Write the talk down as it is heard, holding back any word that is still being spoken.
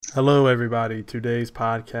Hello, everybody. Today's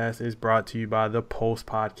podcast is brought to you by the Pulse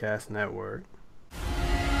Podcast Network.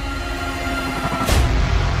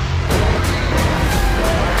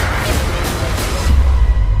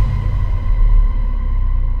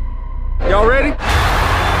 Y'all ready?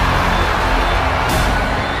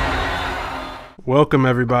 Welcome,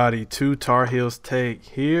 everybody, to Tar Heels Take.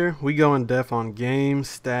 Here, we go in depth on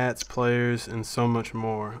games, stats, players, and so much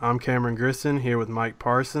more. I'm Cameron Grisson, here with Mike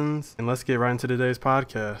Parsons, and let's get right into today's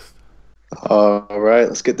podcast. All right,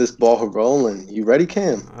 let's get this ball rolling. You ready,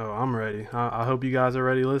 Cam? Oh, I'm ready. I hope you guys are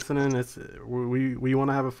ready listening. We want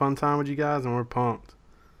to have a fun time with you guys, and we're pumped.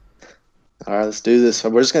 All right, let's do this.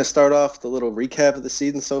 We're just going to start off with a little recap of the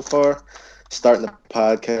season so far. Starting the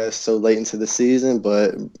podcast so late into the season,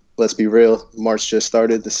 but let's be real. March just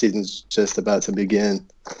started. The season's just about to begin.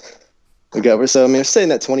 We're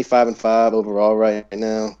sitting at 25-5 overall right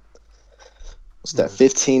now. What's that?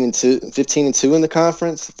 15-2 in the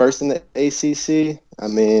conference, first in the ACC.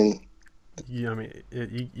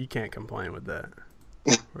 You can't complain with that.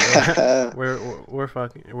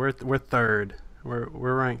 We're third.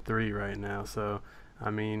 We're ranked 3 right now. So,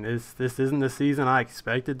 this isn't the season I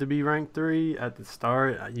expected to be ranked 3 at the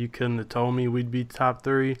start. You couldn't have told me we'd be top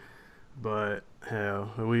 3, but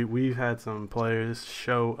hell, we've had some players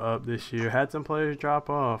show up this year. Had some players drop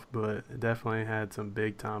off, but definitely had some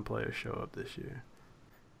big time players show up this year.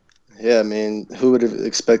 Yeah, who would have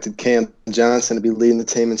expected Cam Johnson to be leading the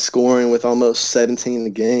team in scoring with almost 17 a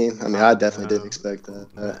game? I definitely didn't expect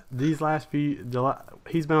that. These last few,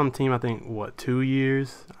 he's been on the team, I think, 2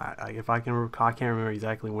 years? If I can recall, I can't remember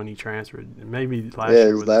exactly when he transferred. Maybe last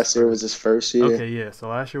year. Yeah, last year was his first year. Okay, yeah. So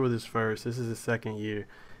last year was his first. This is his second year.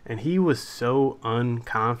 And he was so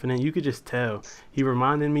unconfident. You could just tell. He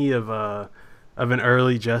reminded me of an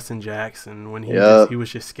early Justin Jackson when he was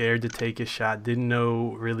just scared to take his shot, didn't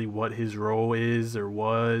know really what his role is or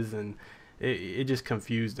was, and it just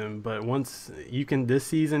confused him. But this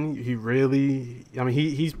season,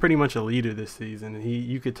 he's pretty much a leader this season.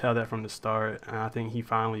 You could tell that from the start, and I think he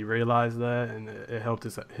finally realized that, and it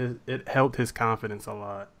helped his confidence a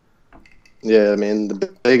lot. Yeah,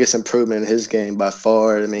 the biggest improvement in his game by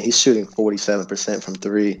far. He's shooting 47% from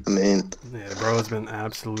 3. Yeah, bro has been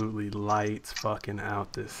absolutely lights fucking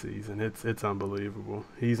out this season. It's unbelievable.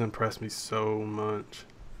 He's impressed me so much.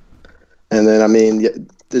 And then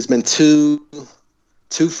there's been two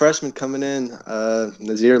freshmen coming in,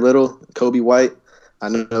 Nazir Little, Kobe White. I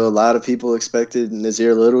know a lot of people expected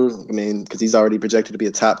Nazir Little, because he's already projected to be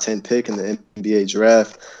a top 10 pick in the NBA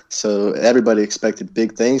draft. So everybody expected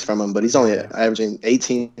big things from him, but he's only averaging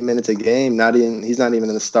 18 minutes a game. He's not even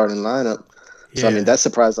in the starting lineup. So, that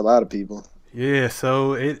surprised a lot of people. Yeah,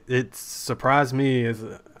 so it surprised me as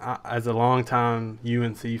a longtime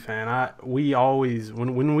UNC fan. We always,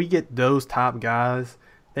 when we get those top guys,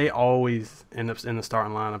 they always end up in the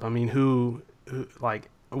starting lineup. Who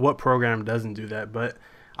what program doesn't do that? But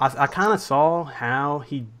I kind of saw how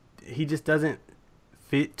he just doesn't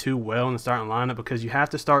fit too well in the starting lineup because you have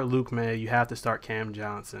to start Luke May, you have to start Cam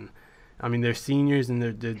Johnson. They're seniors and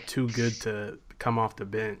they're too good to come off the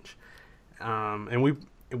bench. And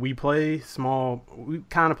we play small. We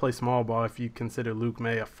kind of play small ball if you consider Luke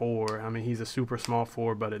May a 4. He's a super small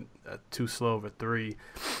 4, but a too slow of a 3.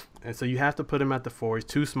 And so you have to put him at the 4. He's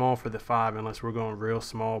too small for the 5 unless we're going real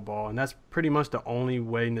small ball. And that's pretty much the only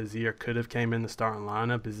way Nazir could have came in the starting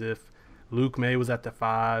lineup is if Luke May was at the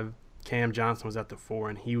 5, Cam Johnson was at the 4,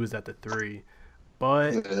 and he was at the 3.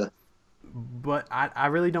 But I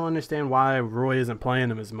really don't understand why Roy isn't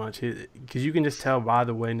playing him as much. Because you can just tell by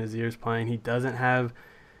the way Nazir's playing, he doesn't have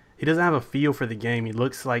a feel for the game. He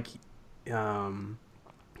looks like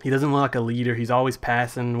he doesn't look like a leader. He's always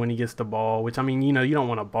passing when he gets the ball, which, you don't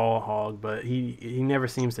want a ball hog, but he never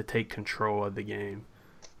seems to take control of the game.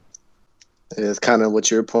 It's kind of what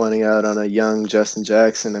you're pointing out on a young Justin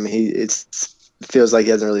Jackson. It feels like he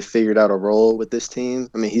hasn't really figured out a role with this team.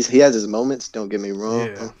 He has his moments, don't get me wrong.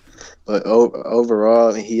 Yeah. But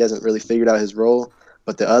overall, he hasn't really figured out his role.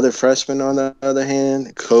 But the other freshman, on the other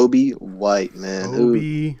hand, Kobe White, man.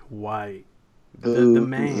 Kobe White. The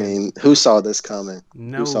man. Who saw this coming?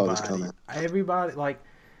 Nobody. Who saw this coming? Everybody,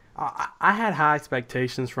 I had high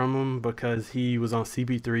expectations from him because he was on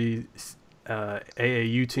CP3's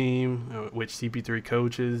AAU team, which CP3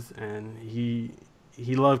 coaches, and he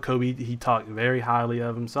loved Kobe. He talked very highly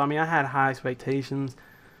of him. So, I had high expectations,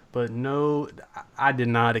 but no, I did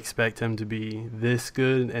not expect him to be this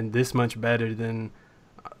good and this much better than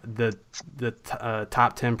the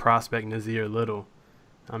top 10 prospect Nazir Little.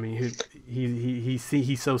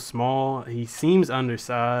 He's so small. He seems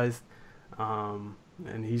undersized, and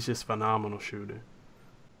he's just a phenomenal shooter.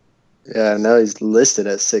 Yeah, I know he's listed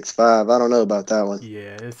at 6'5". I don't know about that one.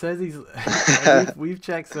 Yeah, it says he's. We've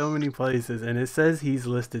checked so many places, and it says he's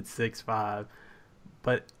listed 6'5".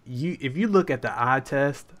 But if you look at the eye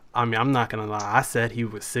test, I mean, I'm not gonna lie. I said he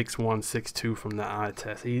was 6'1", 6'2" from the eye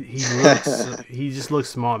test. He just looks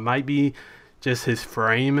small. It might be just his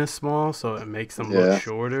frame is small, so it makes him look Yeah.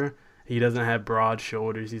 shorter. He doesn't have broad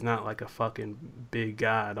shoulders. He's not like a fucking big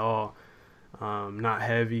guy at all. Not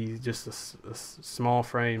heavy, just a small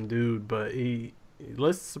frame dude. But he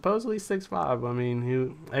lists supposedly 6'5". I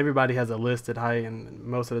mean, everybody has a listed height, and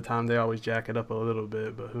most of the time they always jack it up a little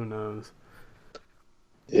bit. But who knows?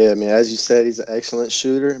 Yeah, I mean, as you said, he's an excellent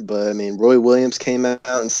shooter. But I mean, Roy Williams came out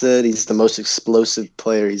and said he's the most explosive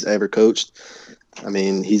player he's ever coached. I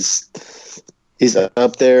mean, he's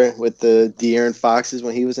up there with the De'Aaron Foxes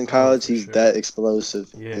when he was in college. For He's sure. that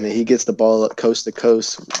explosive. Yeah. I mean, he gets the ball up coast to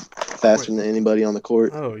coast faster than anybody on the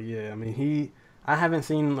court. Oh yeah, I mean I haven't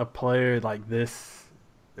seen a player like this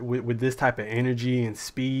with this type of energy and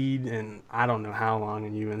speed, and I don't know how long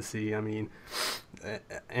in UNC. I mean,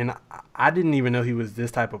 and I didn't even know he was this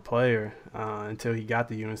type of player until he got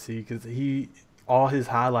to UNC, because all his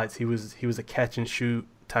highlights he was a catch and shoot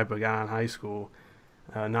type of guy in high school.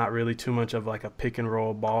 Not really too much of like a pick and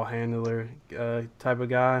roll ball handler type of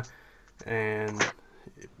guy,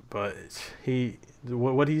 but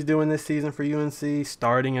what he's doing this season for UNC,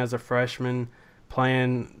 starting as a freshman,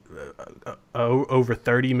 playing over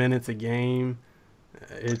 30 minutes a game,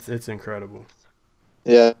 it's incredible.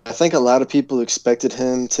 Yeah, I think a lot of people expected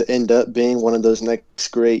him to end up being one of those next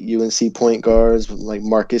great UNC point guards, like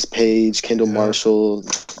Marcus Page, Kendall Marshall,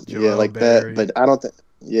 Joel like Berry. that. But I don't think,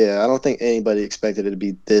 I don't think anybody expected it to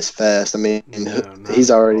be this fast. I mean, No, not he's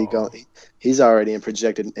at already all. gone. He's already in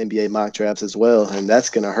projected NBA mock drafts as well, and that's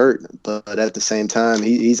gonna hurt. But at the same time,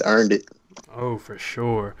 he's earned it. Oh, for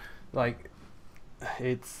sure. Like,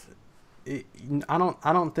 it's it, I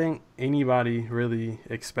don't think anybody really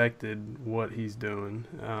expected what he's doing.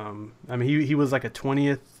 I mean, he was like a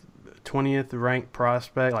 20th ranked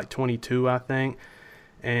prospect, like 22, I think.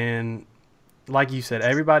 And like you said,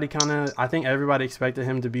 I think everybody expected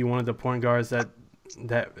him to be one of the point guards that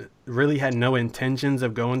really had no intentions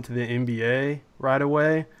of going to the NBA right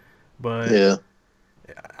away. But Yeah.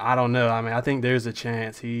 I don't know. I mean, I think there's a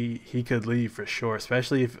chance he could leave for sure,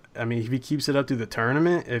 especially if he keeps it up through the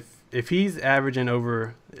tournament. If he's averaging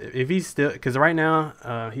if he's still, because right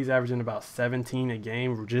now he's averaging about 17 a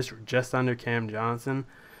game, just under Cam Johnson,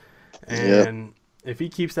 and if he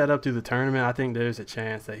keeps that up through the tournament, I think there's a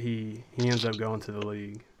chance that he ends up going to the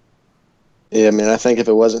league. Yeah, I mean, I think if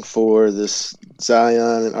it wasn't for this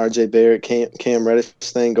Zion and RJ Barrett, Cam Reddish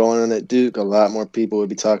thing going on at Duke, a lot more people would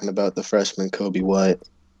be talking about the freshman Kobe White.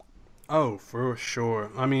 Oh, for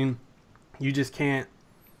sure. I mean, you just can't.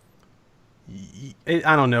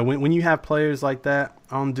 I don't know. When you have players like that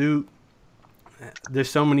on Duke, there's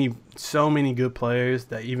so many good players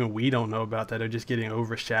that even we don't know about that are just getting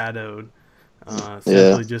overshadowed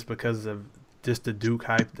simply just because of just the Duke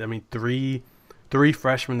hype. I mean, three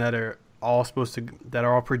freshmen that are all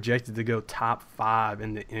projected to go top 5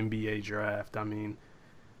 in the NBA draft. I mean,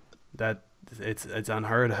 that it's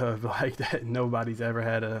unheard of. Like that, nobody's ever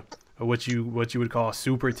had a what you would call a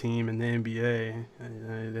super team in the NBA.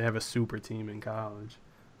 They have a super team in college.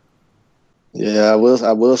 Yeah, I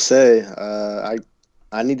will say,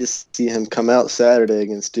 I need to see him come out Saturday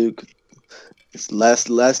against Duke. His last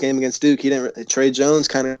game against Duke, Trey Jones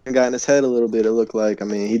kind of got in his head a little bit. It looked like. I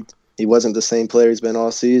mean, he wasn't the same player he's been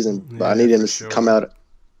all season. But I need him to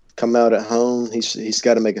come out at home. He's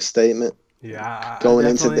got to make a statement. Yeah, going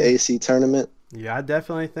into the AC tournament. Yeah, I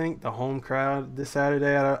definitely think the home crowd this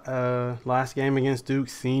Saturday at last game against Duke,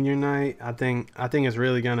 senior night. I think it's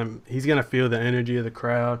really he's gonna feel the energy of the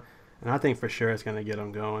crowd, and I think for sure it's gonna get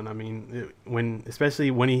him going. I mean,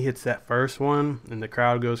 especially when he hits that first one and the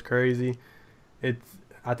crowd goes crazy,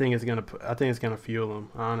 I think it's gonna fuel him,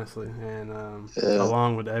 honestly, and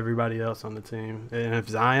along with everybody else on the team. And if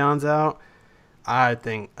Zion's out, I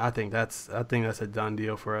think that's a done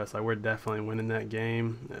deal for us. Like, we're definitely winning that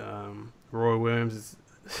game. Roy Williams is,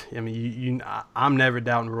 I mean, I'm never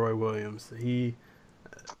doubting Roy Williams. He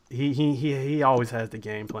always has the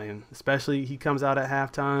game plan. Especially he comes out at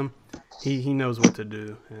halftime. He knows what to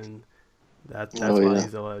do, and that's why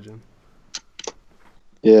he's a legend.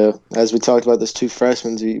 Yeah, as we talked about those two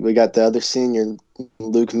freshmen, we got the other senior,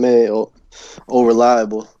 Luke May, old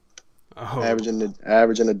reliable. Oh.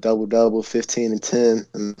 Averaging a double-double, 15 and 10.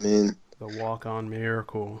 I mean, the walk-on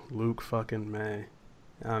miracle, Luke fucking May.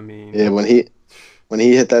 I mean, yeah, when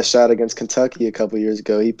he hit that shot against Kentucky a couple years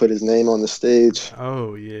ago, he put his name on the stage.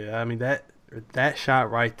 Oh yeah, I mean that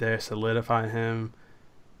shot right there solidified him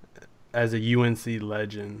as a UNC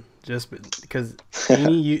legend, just because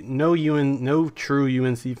no true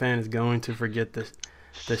UNC fan is going to forget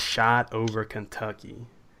the shot over Kentucky.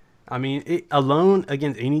 I mean, it alone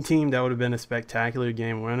against any team that would have been a spectacular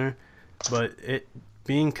game winner, but it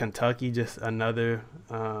being Kentucky, just another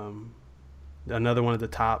one of the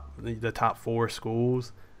top 4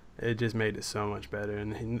 schools, it just made it so much better,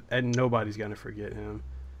 and nobody's gonna forget him.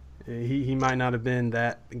 He might not have been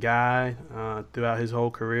that guy throughout his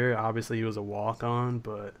whole career. Obviously, he was a walk-on,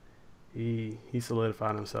 but he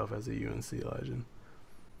solidified himself as a UNC legend.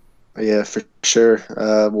 Yeah, for sure.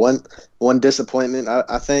 One disappointment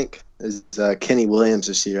I think is Kenny Williams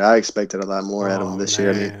this year. I expected a lot more out of him this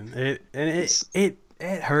year. I mean,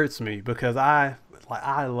 it hurts me because I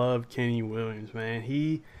love Kenny Williams, man.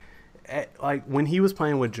 When he was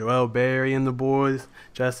playing with Joel Berry and the boys,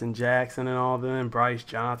 Justin Jackson and all them, Bryce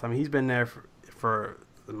Johnson. I mean, he's been there for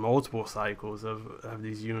multiple cycles of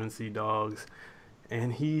these UNC dogs,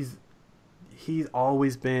 and he's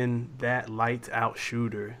always been that lights out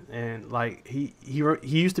shooter. And like he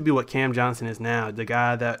used to be what Cam Johnson is now, the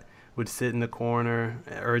guy that would sit in the corner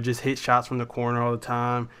or just hit shots from the corner all the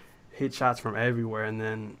time, hit shots from everywhere, and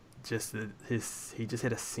then he just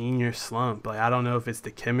hit a senior slump. Like, I don't know if it's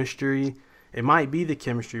the chemistry. It might be the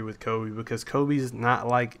chemistry with Kobe, because Kobe's not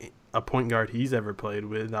like a point guard he's ever played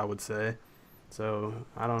with, I would say. So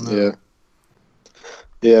I don't know.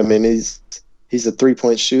 Yeah. I mean, he's a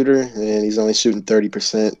 3-point shooter, and he's only shooting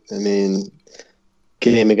 30%. I mean,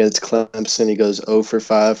 game against Clemson, he goes 0 for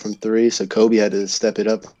 5 from 3. So Kobe had to step it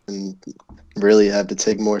up and really have to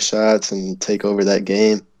take more shots and take over that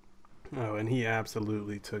game. Oh, and he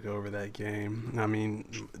absolutely took over that game. I mean,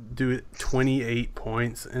 28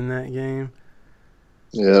 points in that game.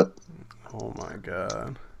 Yeah. Oh my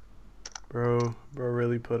God, bro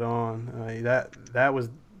really put on. That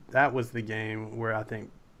was the game where I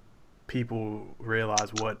think people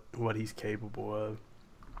realize what he's capable of.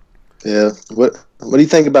 Yeah. What do you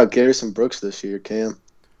think about Garrison Brooks this year, Cam?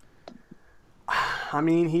 I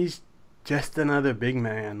mean, he's just another big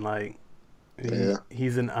man. Like,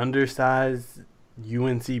 he's an undersized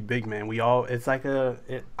UNC big man.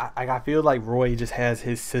 I feel like Roy just has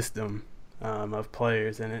his system of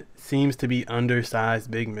players, and it seems to be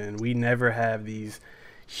undersized big men. We never have these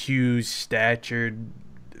huge statured,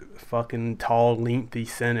 fucking tall, lengthy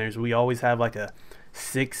centers. We always have like a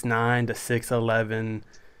 6'9" to 6'11"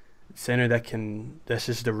 center that's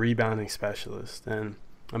just a rebounding specialist. And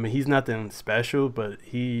I mean, he's nothing special, but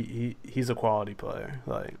he's a quality player.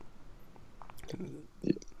 Like,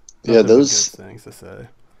 yeah, those things to say.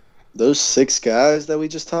 Those 6 guys that we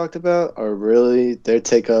just talked about are really, they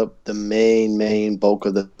take up the main bulk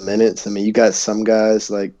of the minutes. I mean, you got some guys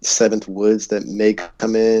like Seventh Woods that may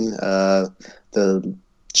come in. The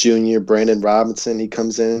junior Brandon Robinson, he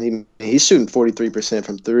comes in. He's shooting 43%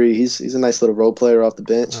 from 3. He's a nice little role player off the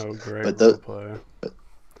bench. Oh, great role player.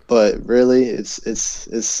 But really, it's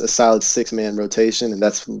a solid 6-man rotation, and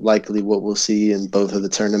that's likely what we'll see in both of the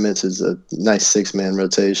tournaments, is a nice 6-man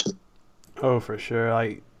rotation. Oh, for sure.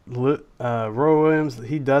 Like, Roy Williams,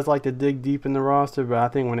 he does like to dig deep in the roster, but I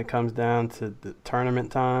think when it comes down to the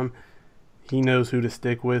tournament time, he knows who to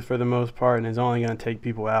stick with for the most part, and is only going to take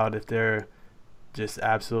people out if they're just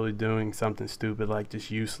absolutely doing something stupid, like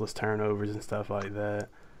just useless turnovers and stuff like that.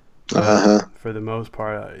 For the most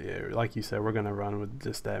part, like you said, we're going to run with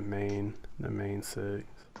just the main 6.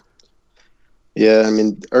 Yeah, I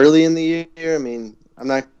mean, early in the year, I mean, I'm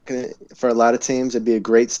not going to – for a lot of teams, it'd be a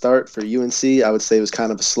great start. For UNC, I would say it was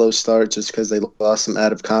kind of a slow start just because they lost some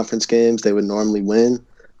out-of-conference games they would normally win.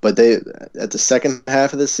 But at the second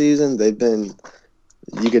half of the season, they've been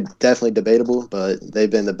 – you could definitely debatable, but they've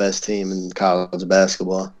been the best team in college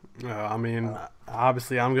basketball. I mean,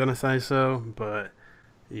 obviously I'm going to say so, but –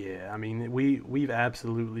 yeah, I mean, we've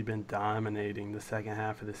absolutely been dominating the second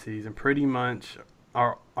half of the season. Pretty much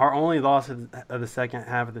our only loss of the second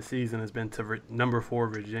half of the season has been to number 4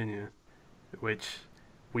 Virginia, which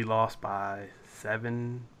we lost by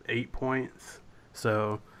 7-8 points.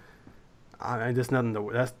 So I mean, that's nothing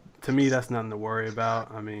that's nothing to worry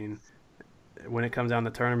about. I mean, when it comes down to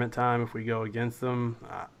tournament time, if we go against them,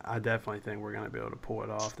 I definitely think we're going to be able to pull it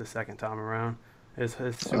off the second time around. It's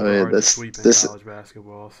super hard to sweep in college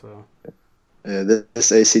basketball. So yeah,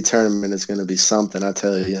 this AC tournament is going to be something, I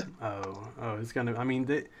tell you. Oh, it's going to. I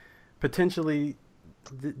mean, potentially,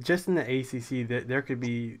 just in the ACC, there could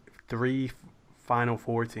be 3 Final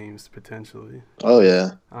Four teams potentially. Oh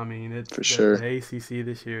yeah. I mean, for sure. The ACC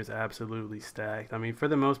this year is absolutely stacked. I mean, for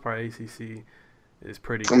the most part, ACC is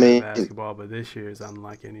pretty good at basketball, but this year is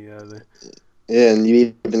unlike any other. Yeah, and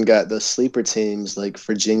you even got the sleeper teams like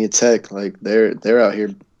Virginia Tech. Like they're out here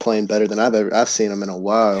playing better than I've seen them in a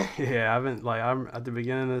while. Yeah, I'm at the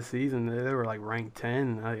beginning of the season. They were like ranked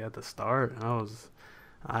 10 at the start.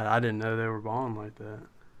 I didn't know they were balling like that.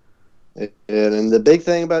 And the big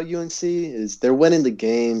thing about UNC is they're winning the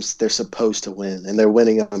games they're supposed to win, and they're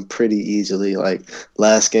winning them pretty easily. Like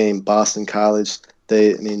last game, Boston College,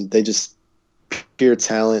 they just pure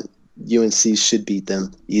talent. UNC should beat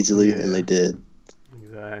them easily, and they Yeah, did.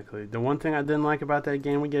 exactly. The one thing I didn't like about that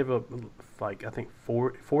game, we gave up like I think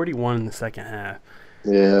 41 in the second half.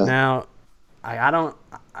 Yeah, Now, I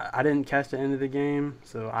didn't catch the end of the game,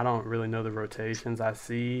 so I don't really know the rotations. I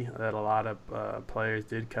see that a lot of players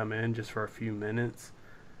did come in just for a few minutes,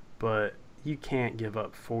 but you can't give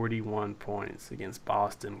up 41 points against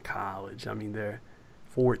Boston College. I mean, they're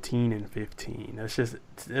 14 and 15.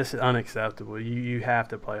 That's unacceptable. You have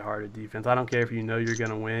to play harder defense. I don't care if you know you're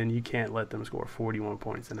going to win. You can't let them score 41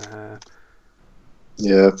 points and a half.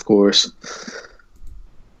 yeah, of course.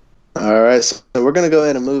 All right, so we're gonna go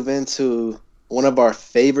ahead and move into one of our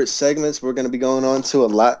favorite segments. We're gonna be going on to a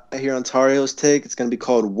lot here on Tario's Take. It's gonna be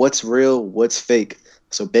called "What's Real, What's Fake."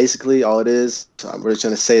 So basically, all it is, we're just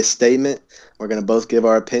gonna say a statement. We're gonna both give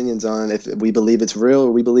our opinions on if we believe it's real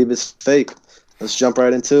or we believe it's fake. Let's jump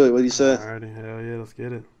right into it. What do you say? Alrighty, hell yeah, let's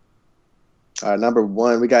get it. All right, number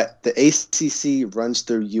one, we got the ACC runs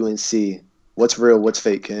through UNC. What's real? What's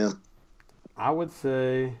fake, Cam? I would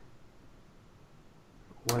say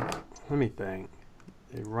what? Let me think.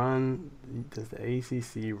 Does the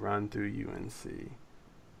ACC run through UNC?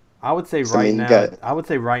 I would say So, I right mean, you now. got I would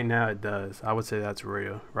say right now it does. I would say that's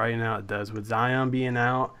real. Right now it does. With Zion being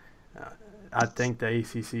out, uh, I think the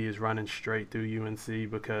ACC is running straight through UNC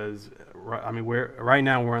because I mean we're right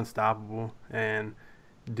now we're unstoppable, and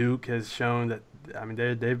Duke has shown that. I mean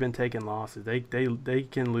they've been taking losses. They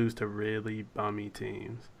can lose to really bummy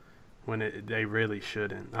teams when they really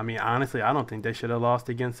shouldn't. I mean honestly, I don't think they should have lost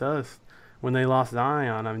against us when they lost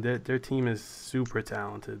Zion. I mean their team is super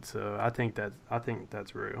talented, so I think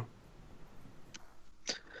that's real.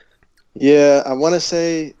 Yeah, I want to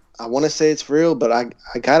say it's real, but I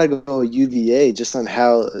gotta go with UVA just on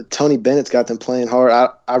how Tony Bennett's got them playing hard.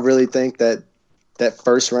 I really think that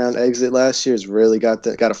first round exit last year has really got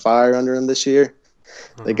a fire under him this year.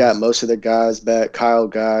 They Uh-huh. got most of their guys back. Kyle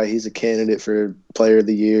Guy, he's a candidate for Player of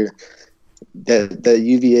the Year. That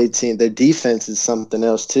UVA team, their defense is something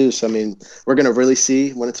else too. So I mean, we're gonna really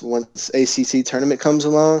see once ACC tournament comes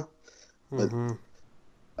along. But Mhm.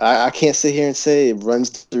 I can't sit here and say it runs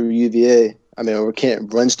through UVA. I mean, or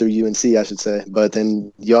can't runs through UNC, I should say. But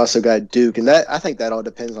then you also got Duke, and that I think that all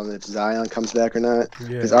depends on if Zion comes back or not.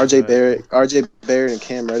 Because Yeah, exactly. RJ Barrett, and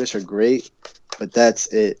Cam Reddish are great, but that's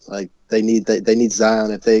it. Like they need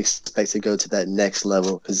Zion if they expect to go to that next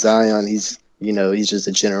level. Because Zion, he's just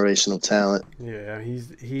a generational talent. Yeah,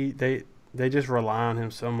 they just rely on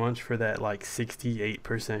him so much for that like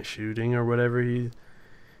 68% shooting or whatever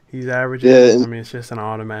he's Yeah, averaging. I and mean, it's just an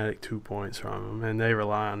automatic 2 points from him, and they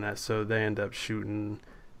rely on that, so they end up shooting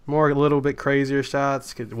more a little bit crazier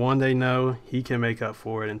shots. 'Cause one, they know he can make up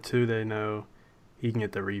for it, and two, they know he can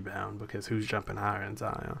get the rebound because who's jumping higher than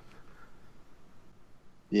Zion?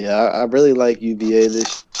 yeah, I really like UVA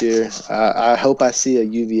this year. I hope I see a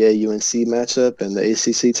UVA UNC matchup in the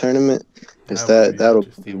ACC tournament because That would be that'll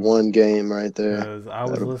be interesting one game right there. because I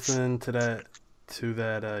was That'll listening to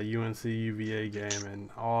that UNC UVA game, and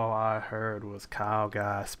all I heard was Kyle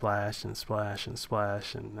Guy splash and splash and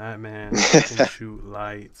splash, and that man can shoot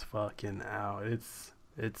lights fucking out. It's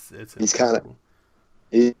he's kind of incredible.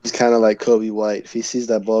 he's kind of like Kobe White. If he sees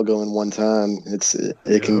that ball going one time,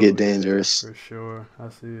 it can Yo, get yeah, dangerous. for sure. I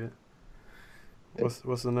see it.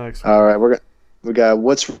 What's the next All one? right, we got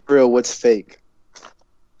what's real, what's fake.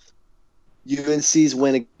 UNC's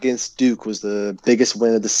win against Duke was the biggest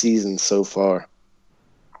win of the season so far.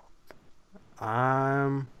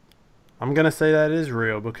 I'm I'm gonna say that is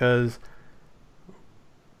real because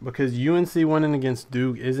UNC winning against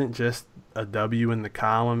Duke isn't just a W in the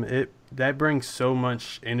column. It that brings so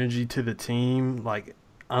much energy to the team, like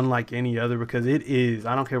unlike any other, because it is.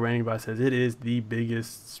 I don't care what anybody says. It is the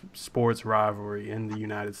biggest sports rivalry in the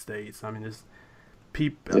United States. I mean, it's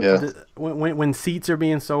people Yeah, when seats are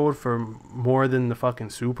being sold for more than the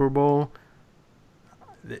fucking Super Bowl,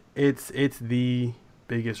 it's the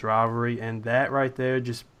biggest rivalry, and that right there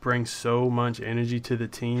just brings so much energy to the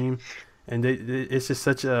team, and it's just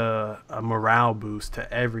such a morale boost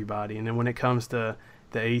to everybody. And then when it comes to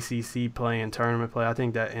the ACC play and tournament play, I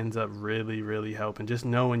think that ends up really, really helping. Just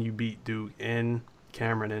knowing you beat Duke in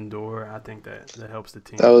Cameron Indoor, I think that helps the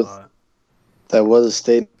team that a was lot. that was a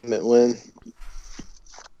statement win.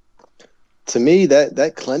 to me,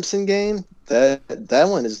 that Clemson game, that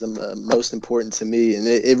one is the most important to me, and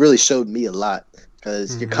it really showed me a lot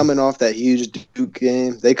because you're coming off that huge Duke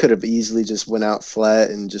game. They could have easily just went out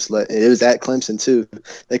flat and just let it was at Clemson too.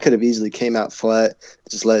 They could have easily came out flat,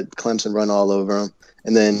 just let Clemson run all over them,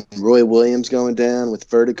 and then Roy Williams going down with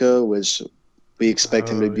vertigo, which we expect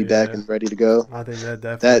him to be back and ready to go. I think that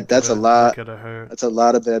definitely that's a lot. That's a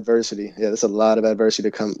lot of adversity. Yeah, that's a lot of adversity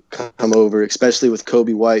to come over, especially with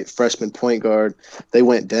Kobe White, freshman point guard. They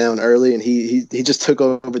went down early, and he just took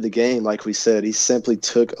over the game. Like we said, he simply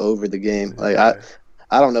took over the game. Like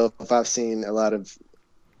I don't know if I've seen a lot of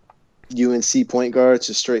UNC point guards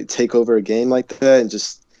just straight take over a game like that, and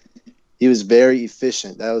just he was very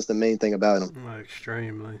efficient. That was the main thing about him.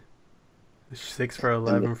 Extremely. 6 for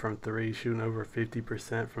 11 from 3, shooting over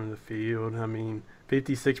 50% from the field. I mean,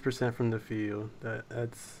 56% from the field.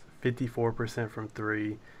 That's 54% from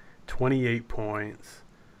 3, 28 points,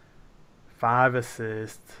 5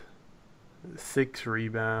 assists, 6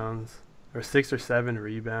 rebounds, or 6 or 7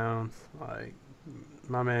 rebounds. Like,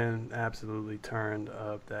 my man absolutely turned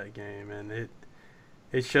up that game, and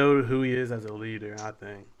it showed who he is as a leader, I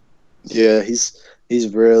think. Yeah, he's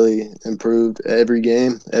really improved every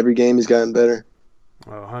game. Every game he's gotten better.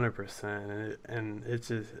 Oh, 100%. And it's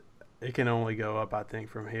just it can only go up, I think,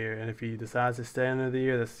 from here. And if he decides to stay into the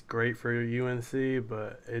year, that's great for UNC,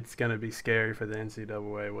 but it's going to be scary for the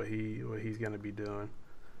NCAA what he's going to be doing.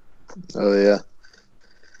 Oh, yeah.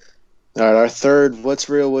 All right, our third, what's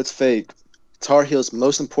real, what's fake? Tar Heels'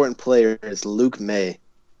 most important player is Luke May.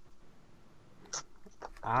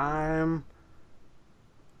 I'm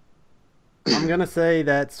going to say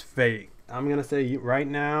that's fake. I'm going to say right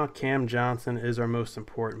now Cam Johnson is our most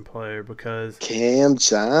important player because Cam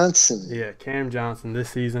Johnson. Yeah, Cam Johnson this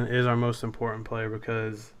season is our most important player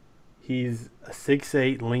because he's a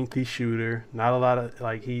 6'8" lengthy shooter. Not a lot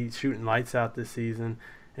of he's shooting lights out this season,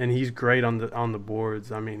 and he's great on the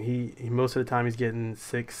boards. I mean, he most of the time he's getting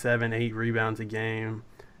 6, 7, 8 rebounds a game.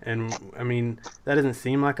 And I mean, that doesn't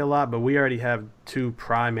seem like a lot, but we already have 2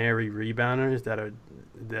 primary rebounders that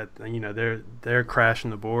they're crashing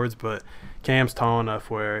the boards, but Cam's tall enough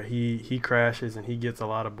where he crashes and he gets a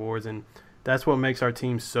lot of boards, and that's what makes our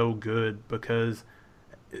team so good because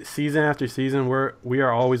season after season we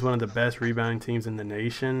are always one of the best rebounding teams in the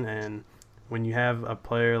nation, and when you have a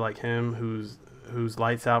player like him who's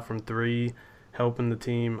lights out from 3, helping the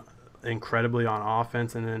team incredibly on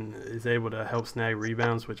offense, and then is able to help snag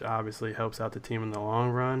rebounds, which obviously helps out the team in the long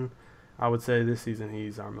run, I would say this season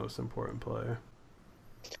he's our most important player.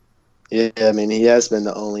 Yeah, I mean, he has been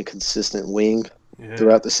the only consistent wing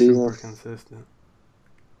throughout the season. Super consistent.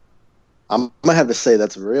 I might have to say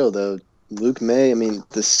that's real, though. Luke May, I mean,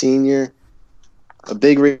 the senior, a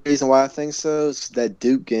big reason why I think so is that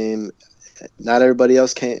Duke game, not everybody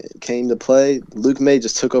else came to play. Luke May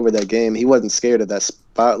just took over that game. He wasn't scared of that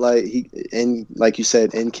spotlight. Like you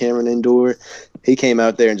said, in Cameron Indoor, he came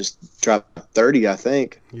out there and just dropped 30, I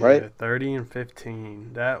think, right? 30 and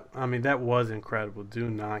 15. That was incredible. Do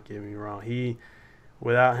not get me wrong.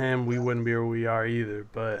 Without him, we wouldn't be where we are either.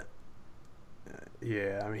 But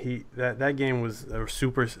yeah, I mean, that game was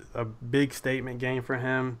a big statement game for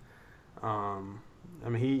him. I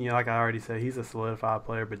mean, like I already said, he's a solidified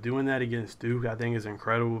player, but doing that against Duke, I think, is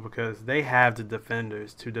incredible because they have the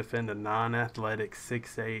defenders to defend a non-athletic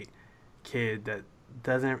 6'8" kid that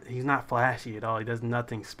he's not flashy at all. He does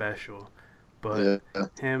nothing special. But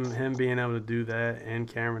him being able to do that in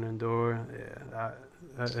Cameron Indoor,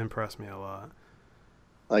 that impressed me a lot.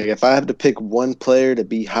 Like, if I have to pick one player to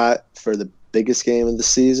be hot for the biggest game of the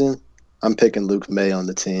season, I'm picking Luke May on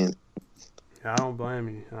the team. I don't blame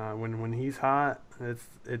you. When he's hot, it's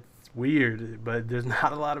weird, but there's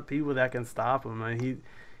not a lot of people that can stop him. I mean,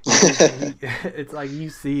 it's like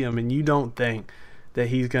you see him and you don't think that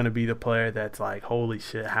he's gonna be the player that's like, holy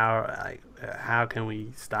shit, how can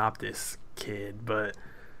we stop this kid? But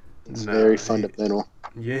it's very fundamental.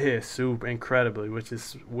 Yeah, super incredibly, which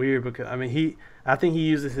is weird because I mean I think he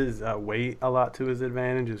uses his weight a lot to his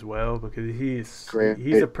advantage as well because he's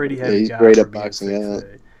a pretty heavy guy. He's great at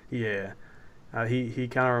boxing. Yeah. He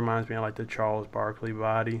kind of reminds me of like the Charles Barkley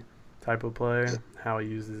body type of player, how he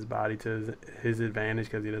uses his body to his advantage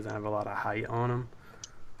because he doesn't have a lot of height on him.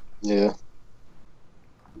 Yeah.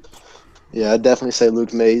 Yeah, I'd definitely say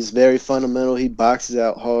Luke May. He's very fundamental. He boxes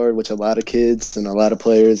out hard, which a lot of kids and a lot of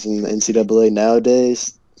players in the NCAA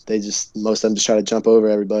nowadays, most of them just try to jump over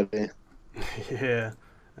everybody. Yeah,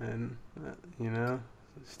 and,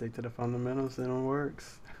 stick to the fundamentals and it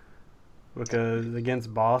works. Because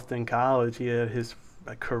against Boston College, he had his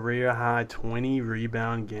career-high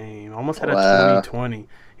 20-rebound game. Almost had a 20-20.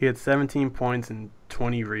 He had 17 points and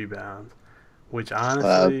 20 rebounds. which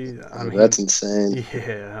honestly, I mean, that's insane.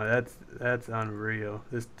 yeah, that's unreal.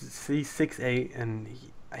 He's 6'8", and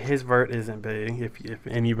his vert isn't big. If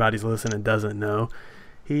anybody's listening and doesn't know,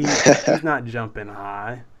 he's not jumping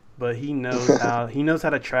high, but he knows how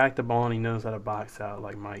to track the ball, and he knows how to box out,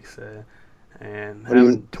 like Mike said. And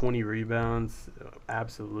having 20 rebounds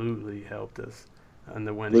absolutely helped us in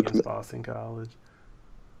the win against Boston College.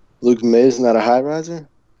 Luke May's not a high riser?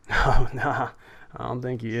 No, nah, I don't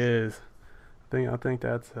think he is. I think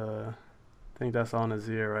that's on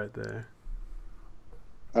Nassir right there.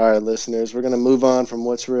 All right, listeners, we're gonna move on from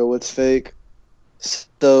what's real, what's fake.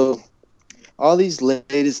 So, all these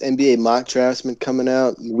latest NBA mock drafts been coming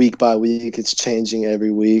out week by week. It's changing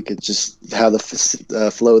every week. It's just how the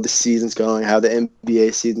flow of the season's going, how the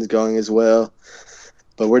NBA season's going as well.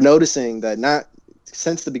 But we're noticing that not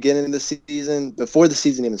since the beginning of the season, before the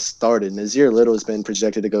season even started, Nassir Little has been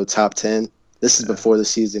projected to go top 10. This is before the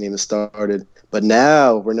season even started. But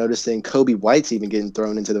now we're noticing Kobe White's even getting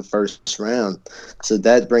thrown into the first round. So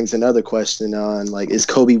that brings another question on, like, is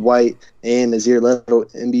Kobe White and Nassir Little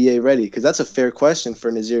NBA ready? Because that's a fair question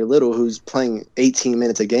for Nassir Little, who's playing 18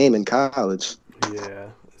 minutes a game in college.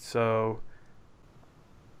 Yeah. So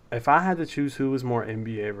if I had to choose who was more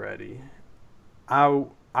NBA ready, I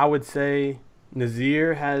would say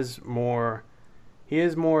Nassir has more. He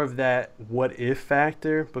has more of that what if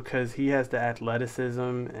factor because he has the athleticism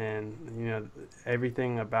and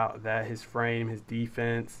everything about that, his frame, his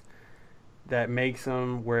defense, that makes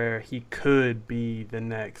him where he could be the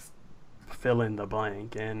next fill in the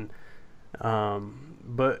blank. And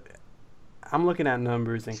but I'm looking at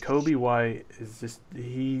numbers, and Kobe White is just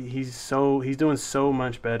he's doing so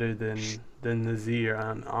much better than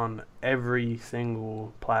Nassir on every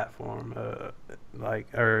single platform,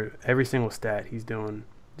 or every single stat. He's doing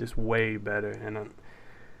just way better,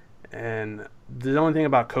 and the only thing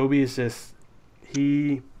about Kobe is just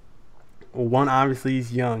obviously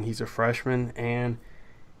he's young, he's a freshman, and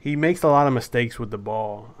he makes a lot of mistakes with the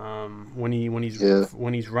ball. When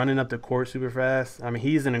he's running up the court super fast. I mean,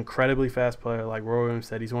 he's an incredibly fast player. Like Roy Williams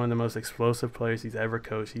said, he's one of the most explosive players he's ever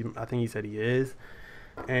coached. I think he said he is,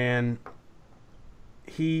 and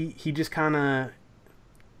he just kind of,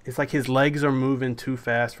 it's like his legs are moving too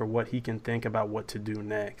fast for what he can think about what to do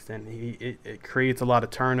next, and it creates a lot of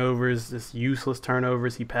turnovers, just useless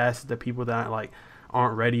turnovers. He passes to people that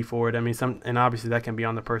aren't ready for it. I mean, and obviously that can be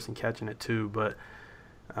on the person catching it too, but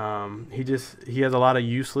he has a lot of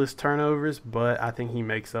useless turnovers, but I think he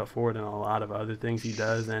makes up for it in a lot of other things he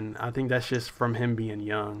does, and I think that's just from him being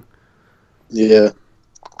young. Yeah.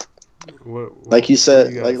 Like you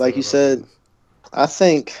said, I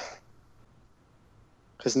think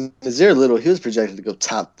because Nassir Little, he was projected to go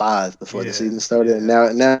top 5 before the season started, and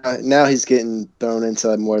now he's getting thrown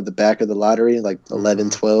into more of the back of the lottery, like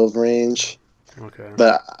 11, 12 range. Okay.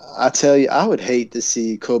 But I tell you, I would hate to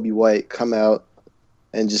see Kobe White come out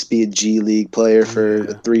and just be a G League player for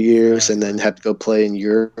 3 years and then have to go play in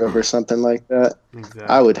Europe or something like that. Exactly.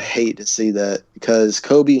 I would hate to see that because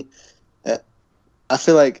Kobe,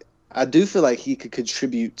 I do feel like he could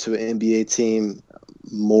contribute to an NBA team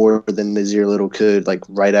more than Nassir Little could, like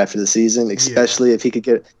right after the season, especially if he can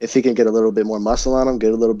get a little bit more muscle on him,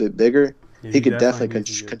 get a little bit bigger. He could definitely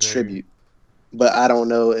contribute. But I don't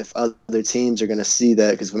know if other teams are going to see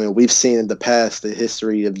that because, I mean, we've seen in the past the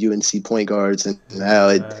history of UNC point guards and how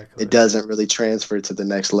it doesn't really transfer to the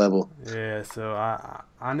next level. Yeah, so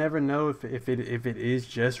I never know if it is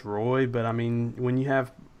just Roy, but I mean when you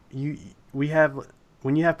have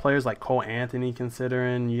players like Cole Anthony,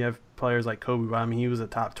 considering you have players like Kobe, I mean he was a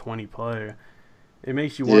top 20 player. It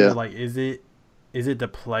makes you wonder, is it the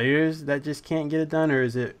players that just can't get it done, or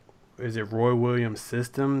is it Roy Williams'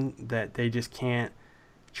 system that they just can't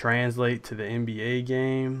translate to the NBA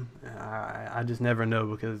game? I just never know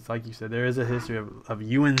because, like you said, there is a history of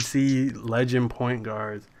UNC legend point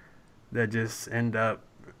guards that just end up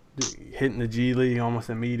hitting the G League almost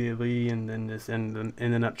immediately and then just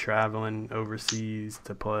ending up traveling overseas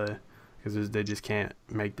to play because they just can't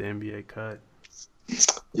make the NBA cut.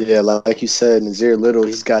 Yeah, like you said, Nassir Little,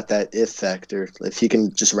 he's got that if factor. If he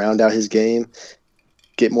can just round out his game,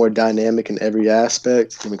 get more dynamic in every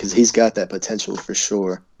aspect, because he's got that potential for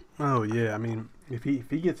sure. Oh yeah, I mean, if he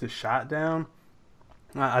gets his shot down,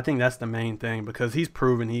 I think that's the main thing because he's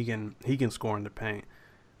proven he can score in the paint.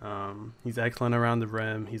 He's excellent around the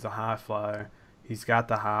rim. He's a high flyer. He's got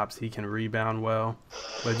the hops. He can rebound well,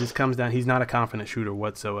 but it just comes down. He's not a confident shooter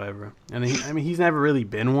whatsoever, and he's never really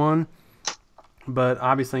been one. But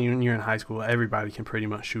obviously, when you're in high school, everybody can pretty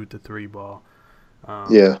much shoot the 3 ball.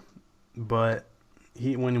 But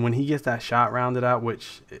when he gets that shot rounded out,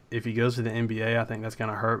 which if he goes to the NBA, I think that's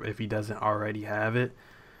gonna hurt if he doesn't already have it.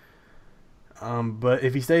 But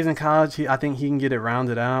if he stays in college, I think he can get it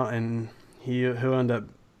rounded out, and he'll end up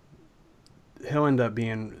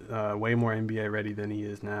being way more NBA ready than he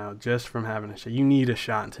is now, just from having a shot. You need a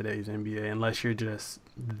shot in today's NBA, unless you're just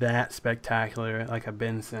that spectacular, like a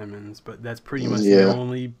Ben Simmons. But that's pretty much the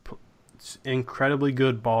only incredibly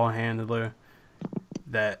good ball handler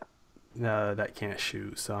that can't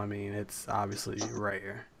shoot. So I mean, it's obviously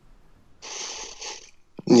rare.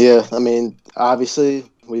 Yeah, I mean, obviously,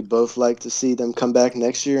 we'd both like to see them come back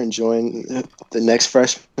next year and join the next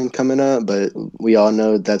freshman coming up, but we all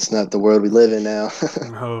know that's not the world we live in now.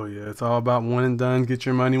 Oh, yeah. It's all about one and done. Get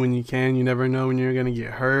your money when you can. You never know when you're going to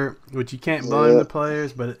get hurt, which you can't blame the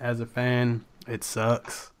players, but as a fan, it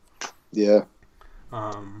sucks. Yeah.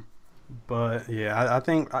 But, yeah, I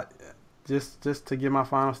think just to give my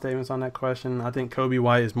final statements on that question, I think Coby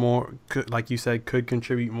White is more, like you said, could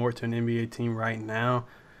contribute more to an NBA team right now.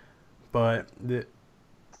 But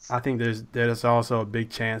I think there's also a big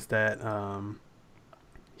chance that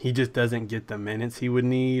he just doesn't get the minutes he would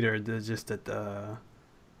need, or just that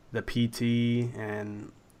the PT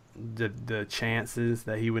and the chances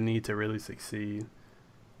that he would need to really succeed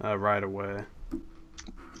right away.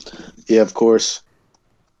 Yeah, of course.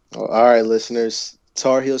 All right, listeners.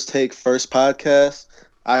 Tar Heels Take first podcast.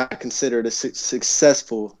 I consider it a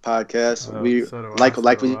successful podcast.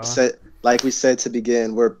 Like we said to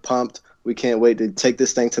begin, we're pumped. We can't wait to take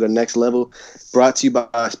this thing to the next level. Brought to you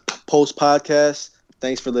by Post Podcast.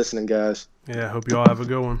 Thanks for listening, guys. Yeah, hope you all have a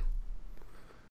good one.